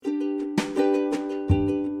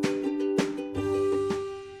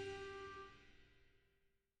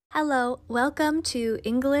Hello, welcome to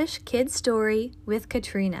English Kids Story with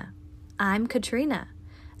Katrina. I'm Katrina,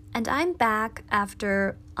 and I'm back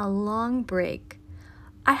after a long break.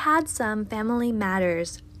 I had some family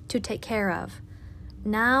matters to take care of.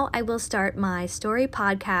 Now I will start my story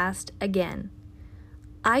podcast again.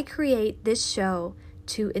 I create this show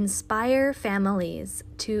to inspire families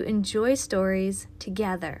to enjoy stories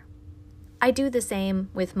together. I do the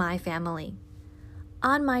same with my family.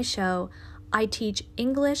 On my show, I teach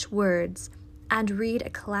English words and read a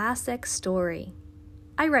classic story.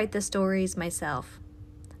 I write the stories myself.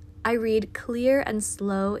 I read clear and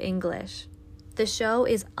slow English. The show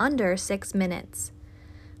is under 6 minutes.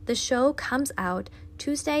 The show comes out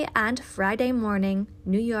Tuesday and Friday morning,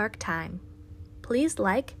 New York time. Please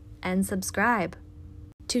like and subscribe.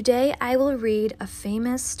 Today I will read a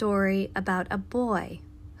famous story about a boy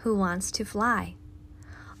who wants to fly.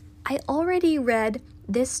 I already read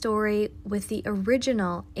this story with the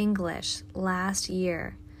original English last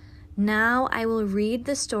year. Now I will read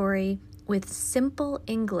the story with simple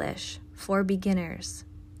English for beginners.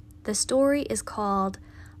 The story is called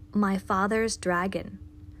My Father's Dragon.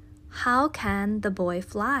 How can the boy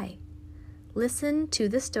fly? Listen to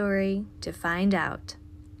the story to find out.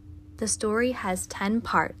 The story has 10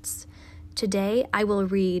 parts. Today I will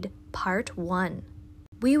read part 1.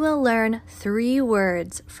 We will learn 3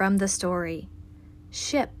 words from the story.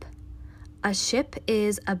 Ship. A ship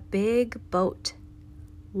is a big boat.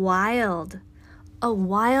 Wild. A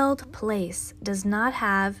wild place does not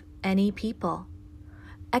have any people.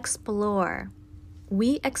 Explore.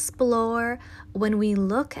 We explore when we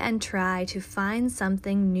look and try to find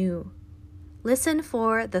something new. Listen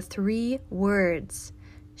for the 3 words.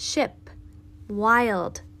 Ship,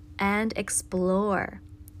 wild, and explore.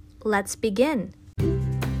 Let's begin.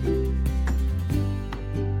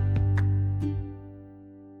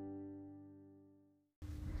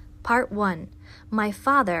 Part 1. My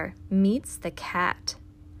father meets the cat.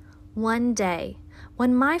 One day,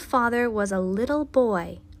 when my father was a little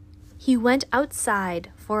boy, he went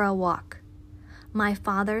outside for a walk. My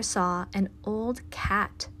father saw an old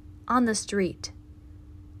cat on the street.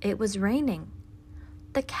 It was raining.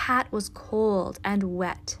 The cat was cold and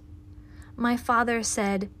wet. My father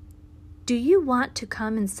said, "Do you want to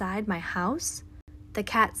come inside my house?" The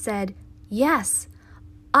cat said, "Yes.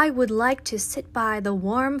 I would like to sit by the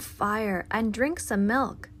warm fire and drink some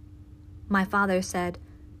milk." My father said,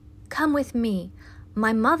 "Come with me.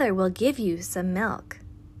 My mother will give you some milk."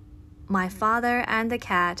 My father and the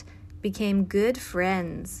cat became good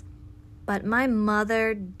friends, but my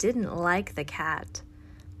mother didn't like the cat.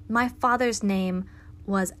 My father's name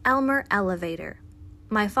was Elmer Elevator.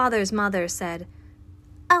 My father's mother said,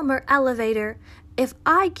 "Elmer Elevator, if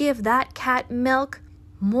I give that cat milk,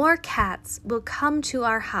 more cats will come to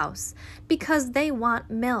our house because they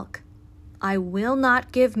want milk. I will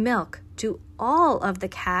not give milk to all of the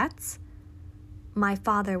cats." My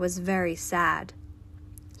father was very sad.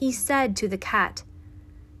 He said to the cat,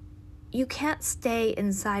 "You can't stay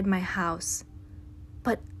inside my house,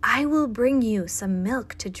 but I will bring you some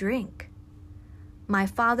milk to drink." My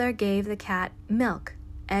father gave the cat milk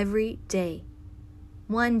every day.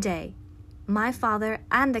 One day, my father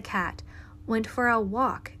and the cat went for a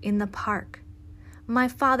walk in the park. My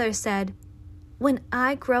father said, "When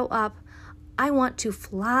I grow up, I want to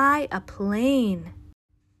fly a plane."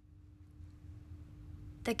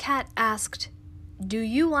 The cat asked, "Do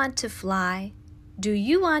you want to fly? Do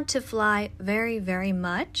you want to fly very, very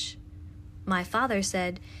much?" My father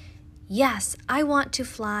said, "Yes, I want to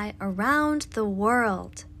fly around the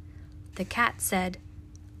world." The cat said,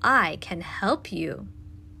 "I can help you."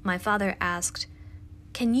 My father asked,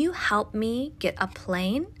 "Can you help me get a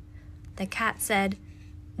plane?" The cat said,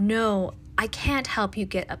 "No, I can't help you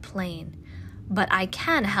get a plane, but I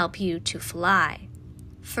can help you to fly.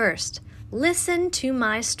 First, listen to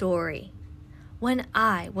my story. When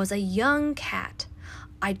I was a young cat,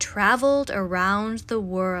 I traveled around the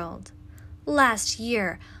world. Last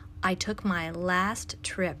year, I took my last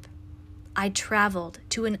trip. I traveled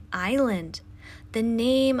to an island. The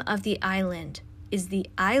name of the island is the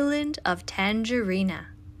island of Tangerina.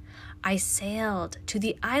 I sailed to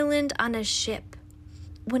the island on a ship.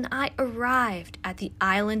 When I arrived at the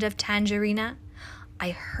island of Tangerina, I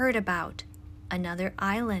heard about another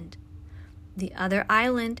island. The other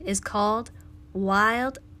island is called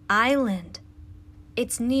Wild Island.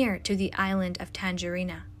 It's near to the island of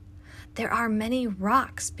Tangerina. There are many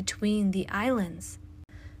rocks between the islands.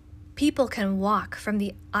 People can walk from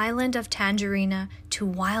the island of Tangerina to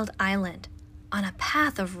Wild Island on a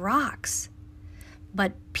path of rocks.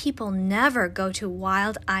 But people never go to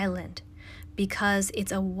Wild Island because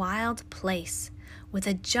it's a wild place with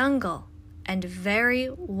a jungle and very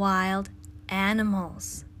wild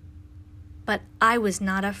animals. But I was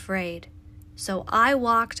not afraid, so I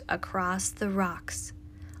walked across the rocks.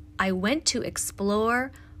 I went to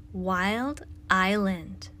explore Wild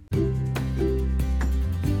Island.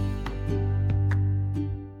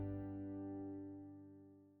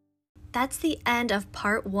 That's the end of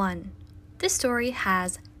part 1. This story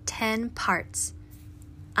has 10 parts.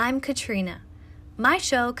 I'm Katrina. My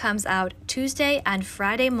show comes out Tuesday and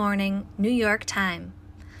Friday morning, New York time.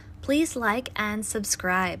 Please like and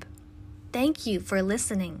subscribe. Thank you for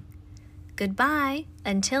listening. Goodbye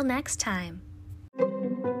until next time.